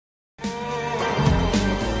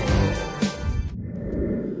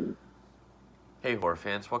Hey horror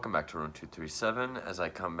fans, welcome back to Room 237 as I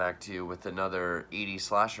come back to you with another 80s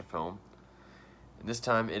slasher film. And this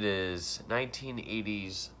time it is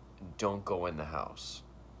 1980's Don't Go in the House,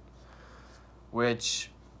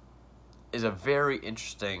 which is a very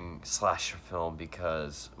interesting slasher film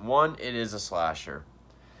because, one, it is a slasher.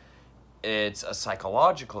 It's a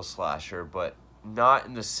psychological slasher, but not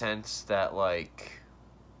in the sense that, like,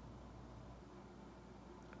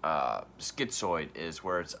 Schizoid is,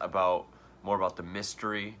 where it's more about the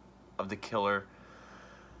mystery of the killer.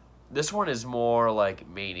 This one is more like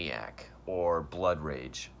Maniac or Blood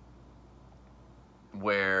Rage,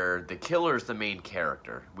 where the killer is the main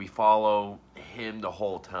character. We follow him the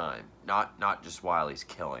whole time, not just while he's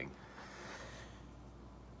killing.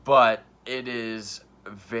 But it is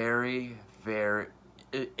very,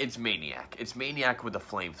 it's Maniac. It's Maniac with a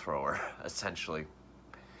flamethrower, essentially,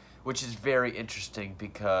 which is very interesting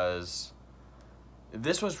because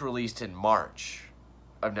this was released in March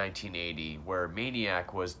of 1980, where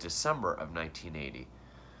Maniac was December of 1980.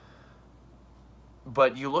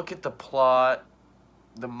 But you look at the plot,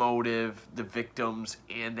 the motive, the victims,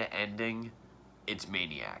 and the ending, it's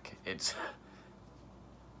Maniac. And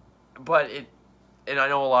I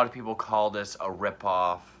know a lot of people call this a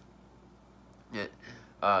ripoff.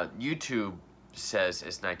 YouTube says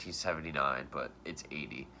it's 1979, but it's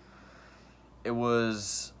 80. It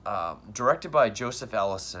was directed by Joseph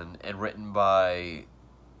Ellison and written by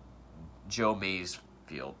Joe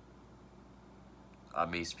Masefield.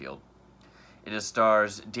 And it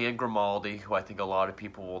stars Dan Grimaldi, who I think a lot of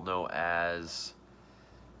people will know as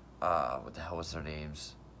what the hell was their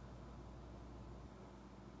names?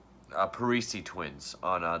 Parisi twins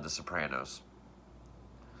on The Sopranos.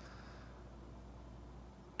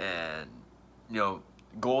 And,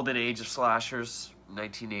 golden age of slashers,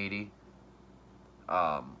 1980.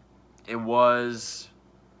 It was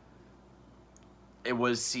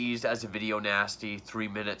seized as a video nasty. 3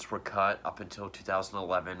 minutes were cut up until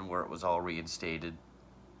 2011, where it was all reinstated.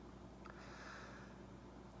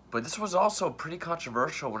 But this was also pretty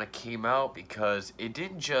controversial when it came out because it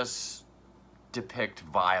didn't just depict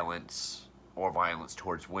violence or violence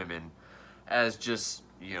towards women as just,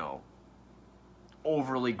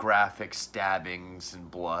 overly graphic stabbings and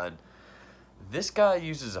blood. This guy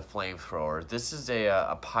uses a flamethrower. This is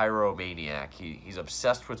a pyromaniac. He's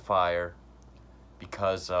obsessed with fire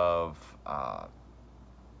because of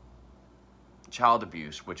child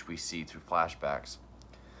abuse, which we see through flashbacks.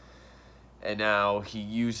 And now he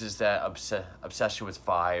uses that obsession with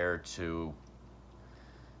fire to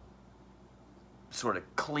sort of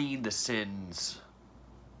clean the sins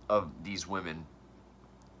of these women.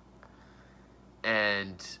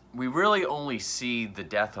 And we really only see the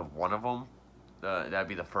death of one of them. That'd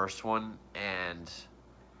be the first one. And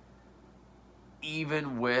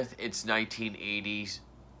even with its 1980s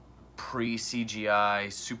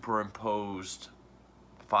pre-CGI superimposed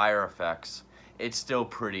fire effects, it's still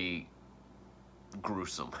pretty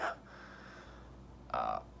gruesome.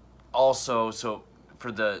 Also, so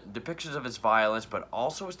for the depictions of its violence, but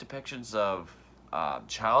also its depictions of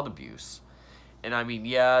child abuse. And I mean,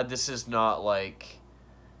 yeah, this is not like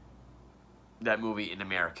that movie An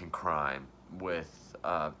American Crime with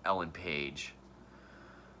Ellen Page,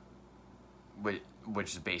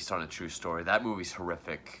 which is based on a true story. That movie's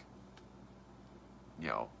horrific, in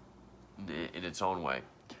its own way.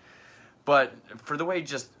 But for the way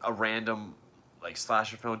just a random,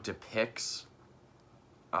 slasher film depicts,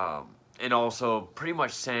 and also pretty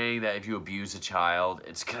much saying that if you abuse a child,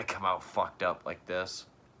 it's gonna come out fucked up like this.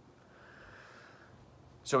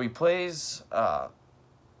 So he plays,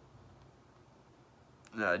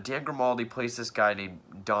 Dan Grimaldi plays this guy named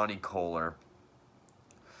Donnie Kohler,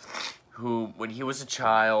 who, when he was a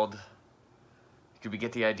child, we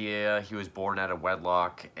get the idea he was born out of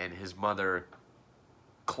wedlock, and his mother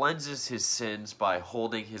cleanses his sins by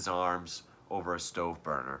holding his arms over a stove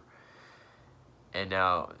burner, and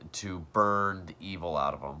now to burn the evil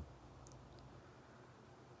out of him.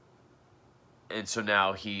 And so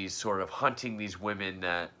now he's sort of hunting these women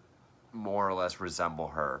that more or less resemble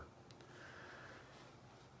her.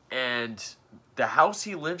 And the house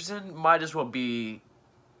he lives in might as well be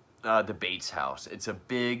the Bates house. It's a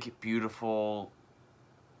big, beautiful,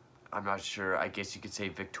 I'm not sure, I guess you could say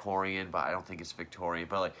Victorian, but I don't think it's Victorian.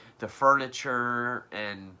 But the furniture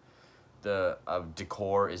and the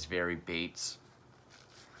decor is very Bates.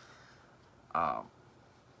 I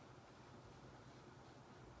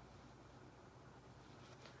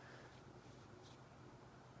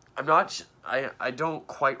don't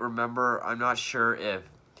quite remember. I'm not sure if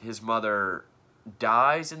his mother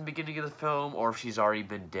dies in the beginning of the film or if she's already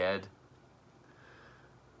been dead.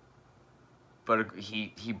 but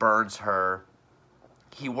he burns her.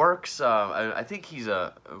 He works. I think he's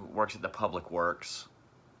works at the public works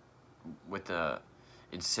with the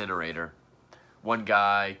incinerator. One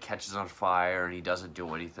guy catches on fire and he doesn't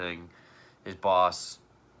do anything. His boss,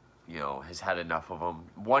 has had enough of him.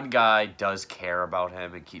 One guy does care about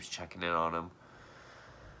him and keeps checking in on him.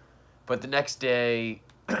 But the next day,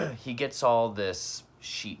 he gets all this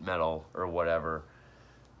sheet metal or whatever,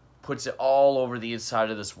 puts it all over the inside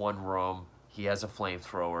of this one room. He has a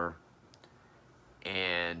flamethrower.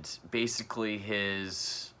 And basically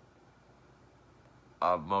his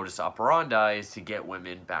modus operandi is to get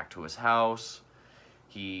women back to his house.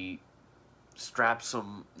 He straps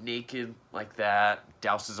them naked like that,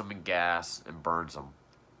 douses them in gas, and burns them.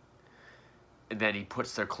 And then he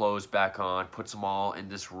puts their clothes back on, puts them all in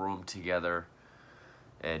this room together,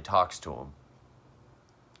 and talks to them.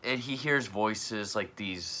 And he hears voices like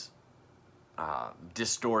these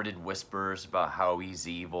distorted whispers about how he's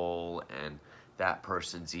evil, and that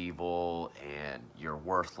person's evil, and you're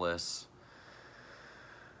worthless.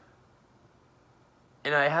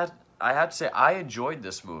 And I had to say, I enjoyed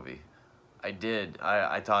this movie. I did.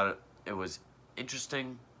 I thought it was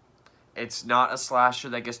interesting. It's not a slasher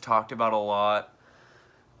that gets talked about a lot.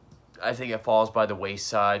 I think it falls by the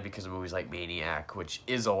wayside because of movies like Maniac, which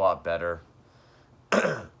is a lot better.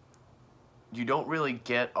 You don't really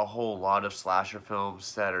get a whole lot of slasher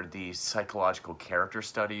films that are these psychological character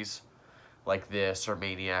studies like this or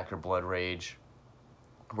Maniac or Blood Rage,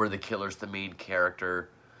 where the killer's the main character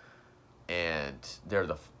and they're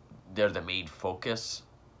the main focus,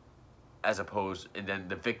 and then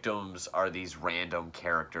the victims are these random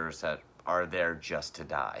characters that are there just to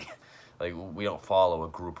die. Like, we don't follow a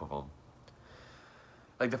group of them.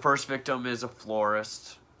 Like, the first victim is a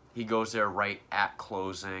florist. He goes there right at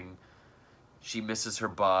closing. She misses her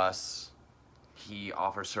bus. He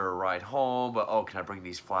offers her a ride home, but, can I bring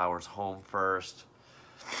these flowers home first?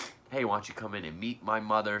 Hey, why don't you come in and meet my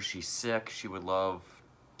mother? She's sick. She would love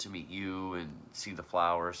to meet you and see the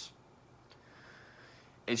flowers.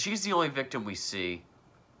 And she's the only victim we see.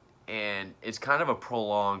 And it's kind of a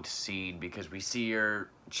prolonged scene because we see her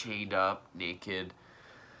chained up, naked.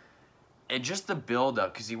 And just the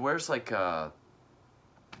build-up, because he wears like a,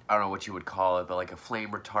 I don't know what you would call it, but like a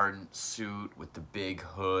flame retardant suit with the big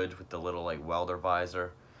hood with the little like welder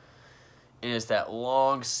visor. And it's that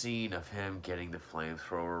long scene of him getting the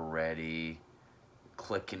flamethrower ready,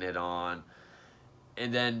 clicking it on.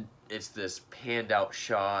 And then it's this panned out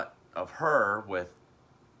shot of her with,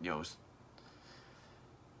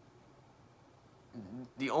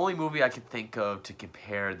 the only movie I could think of to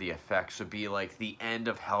compare the effects would be like the end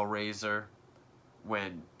of Hellraiser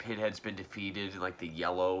when Pinhead's been defeated and like the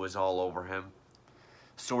yellow is all over him.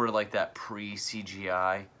 Sort of like that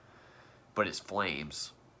pre-CGI, but it's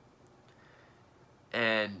flames.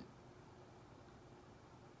 And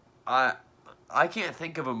I can't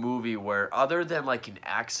think of a movie where, other than like an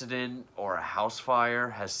accident or a house fire,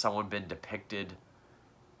 has someone been depicted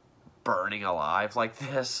burning alive like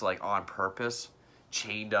this, like on purpose,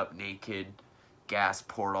 chained up naked, gas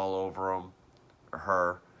poured all over him or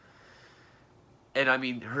her. And I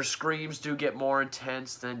mean, her screams do get more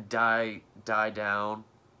intense, then die down.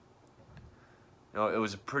 It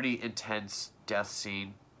was a pretty intense death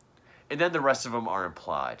scene. And then the rest of them are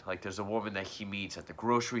implied. Like, there's a woman that he meets at the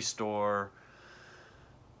grocery store.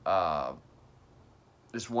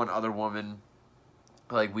 There's one other woman.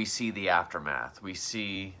 Like, we see the aftermath. We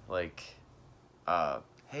see, like,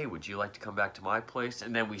 hey, would you like to come back to my place?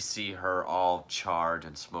 And then we see her all charred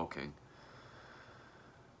and smoking.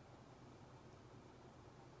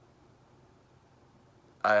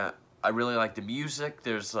 I really like the music.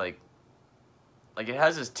 There's, like it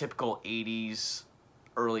has this typical 80s,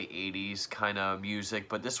 early 80s kind of music,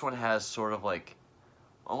 but this one has sort of, like,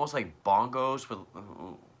 almost like bongos with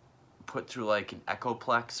put through, like, an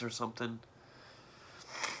echoplex or something.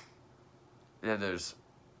 And then there's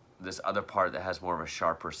this other part that has more of a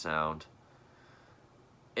sharper sound.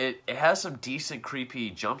 It has some decent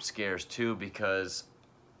creepy jump scares too, because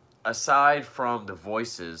aside from the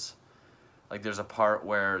voices, like, there's a part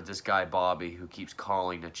where this guy Bobby, who keeps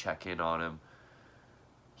calling to check in on him,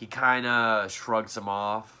 he kind of shrugs him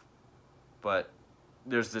off, but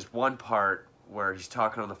there's this one part where he's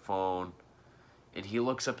talking on the phone and he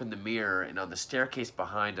looks up in the mirror, and on the staircase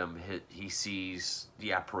behind him he sees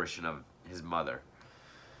the apparition of his mother.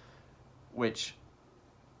 Which,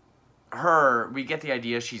 we get the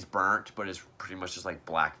idea she's burnt, but it's pretty much just like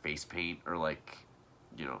black face paint, or like,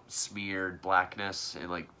 smeared blackness and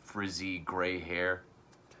like frizzy gray hair,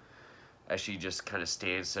 as she just kind of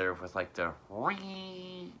stands there with like the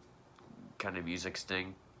ring kind of music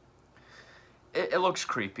sting. it looks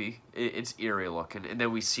creepy. It's eerie looking. And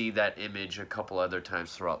then we see that image a couple other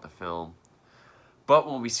times throughout the film. But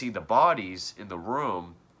when we see the bodies in the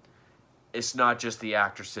room, it's not just the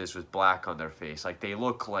actresses with black on their face. Like, they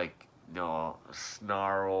look like, you know,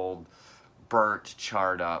 snarled, burnt,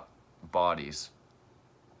 charred up bodies.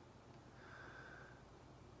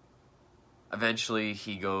 Eventually,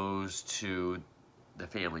 he goes to the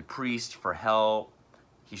family priest for help.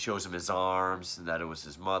 He shows him his arms and that it was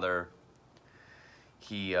his mother.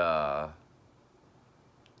 He asked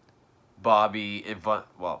Bobby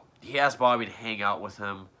to hang out with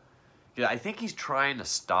him. Yeah, I think he's trying to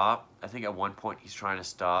stop. I think at one point he's trying to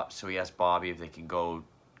stop, so he asked Bobby if they can go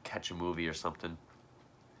catch a movie or something.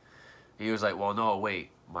 He was like, well, no, wait,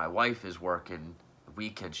 my wife is working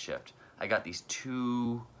weekend shift. I got these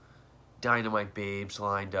 2 dynamite babes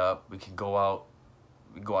lined up. We can go out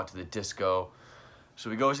to the disco. So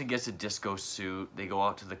he goes and gets a disco suit. They go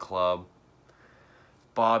out to the club.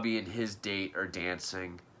 Bobby and his date are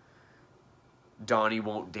dancing. Donnie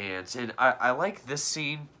won't dance. And I like this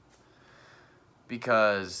scene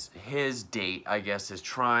because his date, I guess, is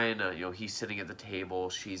trying to, you know, he's sitting at the table,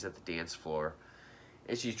 she's at the dance floor.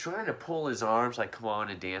 And she's trying to pull his arms, like, come on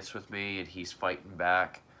and dance with me, and he's fighting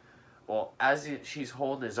back. Well, she's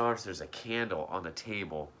holding his arms, there's a candle on the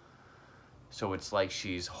table. So it's like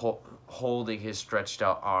she's holding his stretched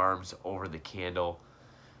out arms over the candle.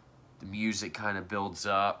 The music kind of builds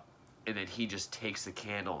up, and then he just takes the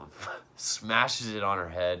candle and smashes it on her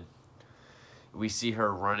head. We see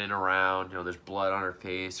her running around. You know, there's blood on her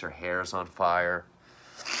face. Her hair's on fire.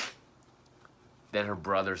 Then her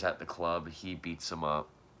brother's at the club. He beats him up.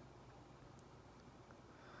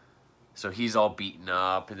 So he's all beaten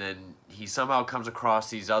up, and then he somehow comes across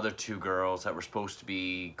these other 2 girls that were supposed to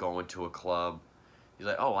be going to a club. He's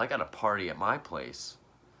like, oh, I got a party at my place.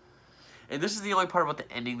 And this is the only part about the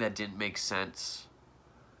ending that didn't make sense.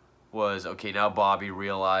 Was, okay, now Bobby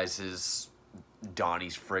realizes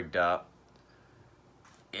Donnie's frigged up.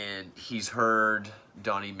 And he's heard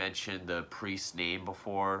Donnie mention the priest's name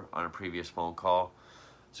before on a previous phone call.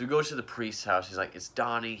 So he goes to the priest's house. He's like, it's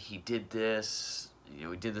Donnie. He did this. You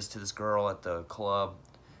know, he did this to this girl at the club.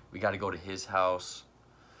 We got to go to his house.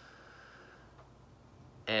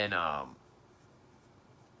 And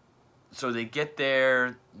so they get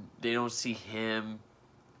there. They don't see him,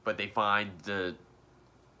 but they find the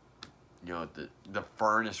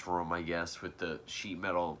furnace room, I guess, with the sheet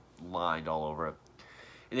metal lined all over it.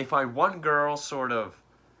 And they find one girl sort of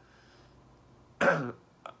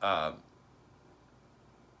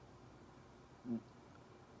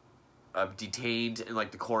detained in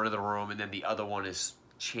like the corner of the room, and then the other one is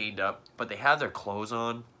chained up. But they have their clothes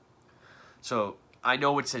on. So I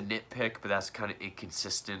know it's a nitpick, but that's kind of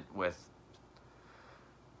inconsistent with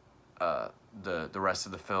the rest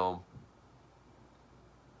of the film.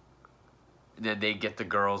 And then they get the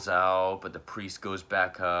girls out, but the priest goes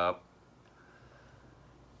back up.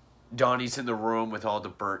 Donnie's in the room with all the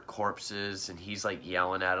burnt corpses, and he's like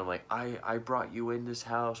yelling at him like, I brought you in this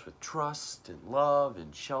house with trust and love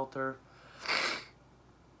and shelter.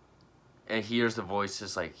 And he hears the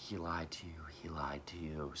voices like, he lied to you, he lied to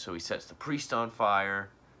you. So he sets the priest on fire,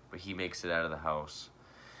 but he makes it out of the house.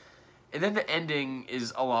 And then the ending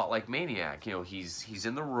is a lot like Maniac. You know, he's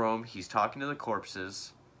in the room, he's talking to the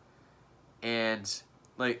corpses, and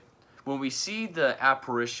like when we see the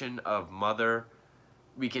apparition of Mother,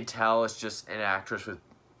 we can tell it's just an actress with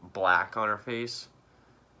black on her face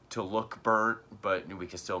to look burnt, but we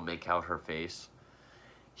can still make out her face.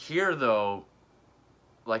 Here, though,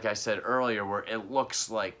 like I said earlier, where it looks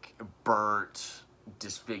like burnt,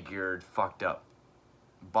 disfigured, fucked up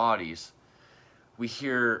bodies, we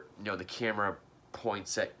hear, you know, the camera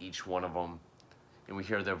points at each one of them, and we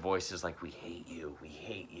hear their voices like, we hate you,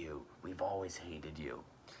 we've always hated you.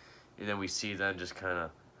 And then we see them just kind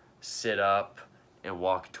of sit up and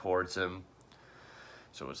walk towards him.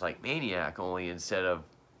 So it's like Maniac, only instead of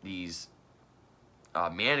these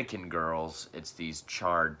mannequin girls, it's these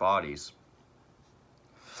charred bodies.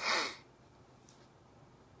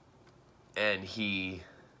 And he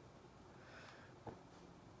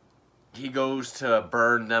goes to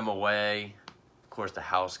burn them away. Of course, the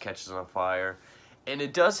house catches on fire. And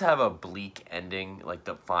it does have a bleak ending, like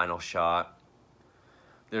the final shot.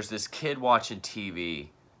 There's this kid watching TV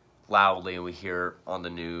loudly, and we hear on the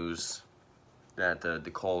news that the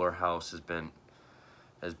Kohler house has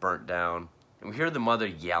burnt down. And we hear the mother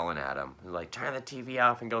yelling at him, like, turn the TV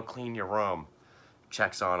off and go clean your room.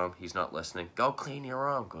 Checks on him, he's not listening. Go clean your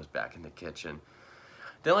room, goes back in the kitchen.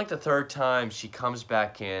 Then like the 3rd time, she comes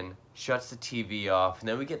back in, shuts the TV off, and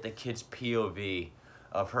then we get the kid's POV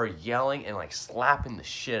of her yelling and like slapping the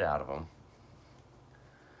shit out of him.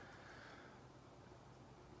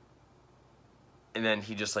 And then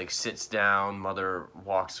he just like sits down, mother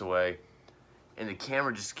walks away, and the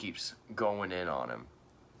camera just keeps going in on him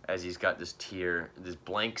as he's got this tear, this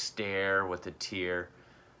blank stare with a tear.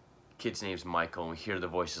 Kid's name's Michael, and we hear the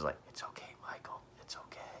voices like, "It's okay, Michael, it's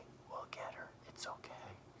okay, we'll get her, it's okay."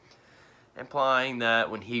 Implying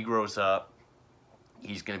that when he grows up,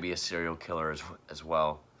 he's gonna be a serial killer as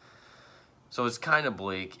well. So it's kind of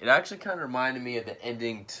bleak. It actually kind of reminded me of the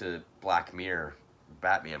ending to Black Mirror,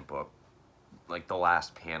 Batman book. Like the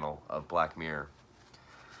last panel of Black Mirror.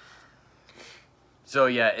 So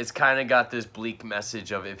yeah, it's kind of got this bleak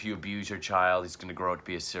message of if you abuse your child, he's going to grow up to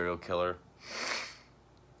be a serial killer.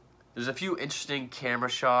 There's a few interesting camera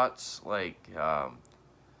shots, like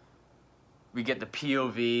we get the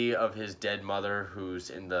POV of his dead mother who's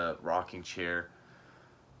in the rocking chair.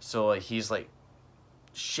 So like, he's like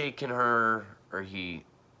shaking her, or he's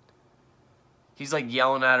like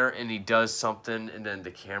yelling at her, and he does something, and then the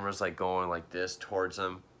camera's like going like this towards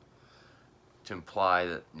him to imply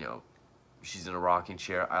that, you know, she's in a rocking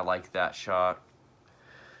chair. I like that shot.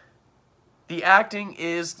 The acting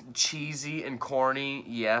is cheesy and corny,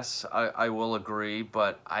 yes, I will agree,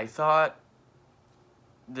 but I thought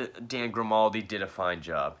that Dan Grimaldi did a fine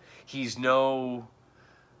job. He's no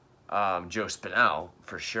Joe Spinell,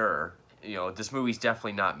 for sure. You know, this movie's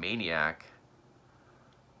definitely not Maniac,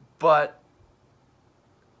 but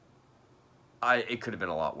it could have been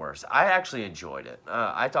a lot worse. I actually enjoyed it.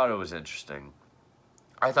 I thought it was interesting.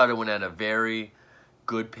 I thought it went at a very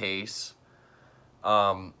good pace.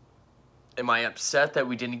 Am I upset that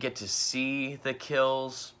we didn't get to see the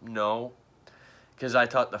kills? No. Because I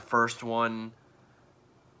thought the first one,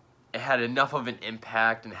 it had enough of an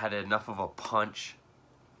impact and had enough of a punch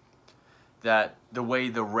that the way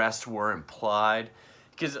the rest were implied.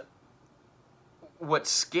 Because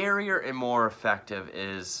what's scarier and more effective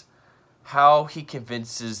is how he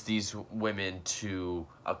convinces these women to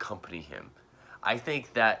accompany him. I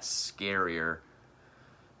think that's scarier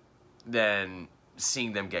than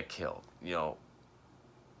seeing them get killed, you know.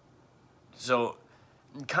 So,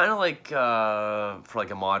 kind of like for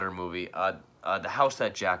like a modern movie, The House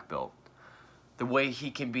That Jack Built. The way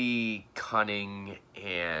he can be cunning,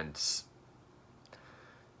 and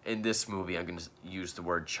in this movie, I'm going to use the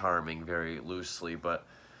word charming very loosely, but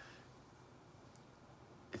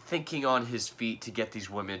thinking on his feet to get these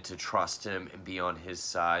women to trust him and be on his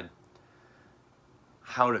side.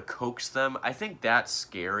 How to coax them. I think that's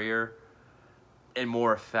scarier and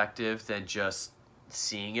more effective than just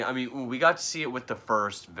seeing it. I mean, we got to see it with the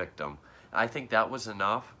first victim. I think that was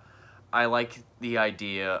enough. I like the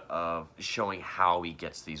idea of showing how he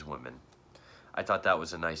gets these women. I thought that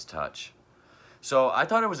was a nice touch. So I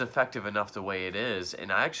thought it was effective enough the way it is,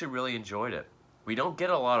 and I actually really enjoyed it. We don't get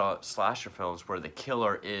a lot of slasher films where the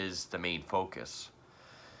killer is the main focus.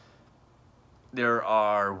 There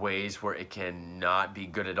are ways where it can not be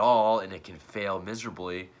good at all, and it can fail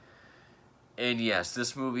miserably. And yes,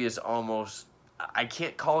 this movie is almost, I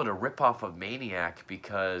can't call it a ripoff of Maniac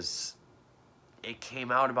because it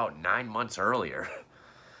came out about 9 months earlier.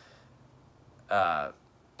 But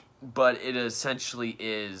it essentially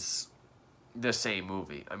is the same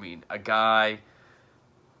movie. I mean, a guy,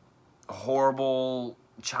 a horrible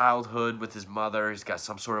childhood with his mother. He's got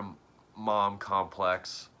some sort of mom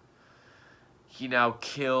complex. He now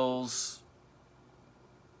kills,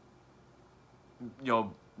 you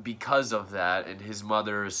know, because of that, and his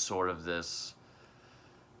mother is sort of this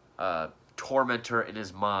tormentor in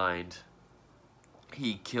his mind.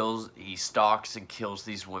 He stalks and kills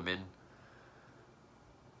these women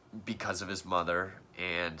because of his mother,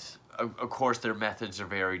 and of course their methods are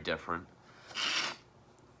very different.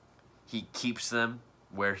 He keeps them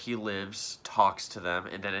where he lives, talks to them,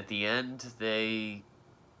 and then at the end they,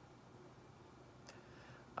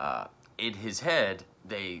 in his head,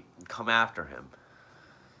 they come after him.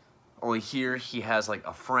 Only here he has like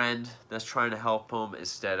a friend that's trying to help him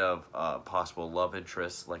instead of a possible love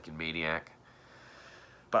interest like in Maniac.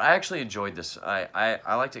 But I actually enjoyed this. I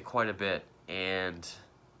liked it quite a bit, and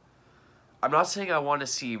I'm not saying I want to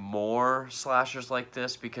see more slashers like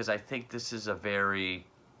this, because I think this is a very,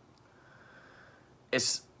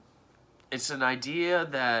 it's an idea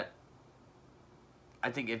that I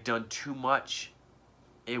think if done too much,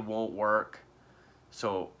 it won't work.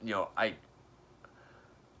 So, you know,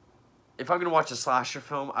 if I'm going to watch a slasher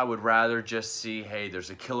film, I would rather just see, hey, there's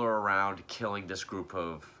a killer around killing this group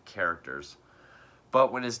of characters.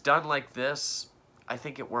 But when it's done like this, I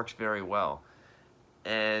think it works very well.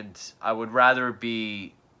 And I would rather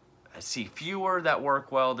see fewer that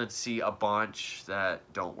work well than see a bunch that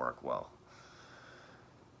don't work well.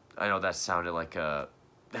 I know that sounded like a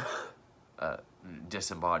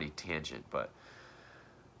disembodied tangent, but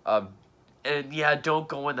Um, and yeah, Don't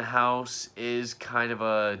Go in the House is kind of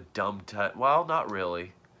a dumb well, not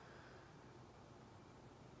really.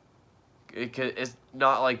 It's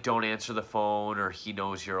not like Don't Answer the Phone or He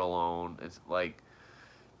Knows You're Alone. It's like,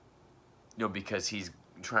 because he's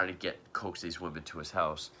trying to coax these women to his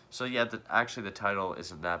house. So yeah, actually the title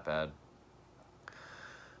isn't that bad.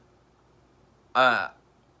 I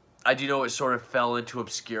do know it sort of fell into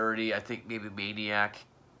obscurity. I think maybe Maniac,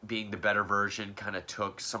 being the better version, kind of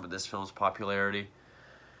took some of this film's popularity.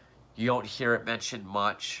 You don't hear it mentioned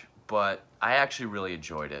much, but I actually really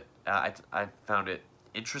enjoyed it. I found it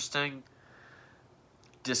interesting.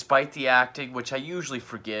 Despite the acting, which I usually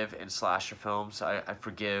forgive in slasher films, I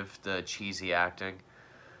forgive the cheesy acting.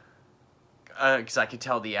 Because I can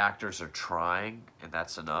tell the actors are trying, and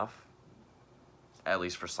that's enough. At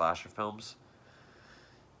least for slasher films.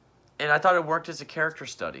 And I thought it worked as a character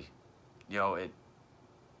study.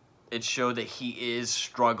 It showed that he is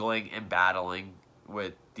struggling and battling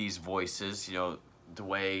with these voices. The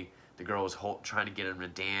way the girl was trying to get him to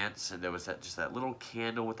dance, and there was that little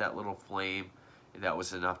candle with that little flame, and that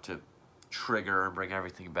was enough to trigger and bring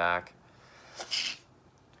everything back.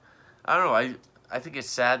 I don't know. I think it's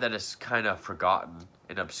sad that it's kind of forgotten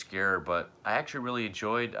and obscure, but I actually really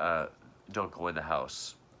enjoyed Don't Go in the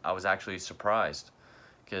House. I was actually surprised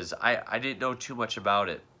because I didn't know too much about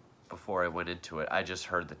it before I went into it. I just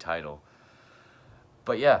heard the title.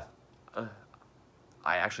 But yeah,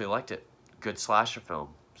 I actually liked it. Good slasher film.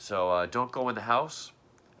 So Don't Go in the House.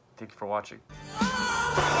 Thank you for watching.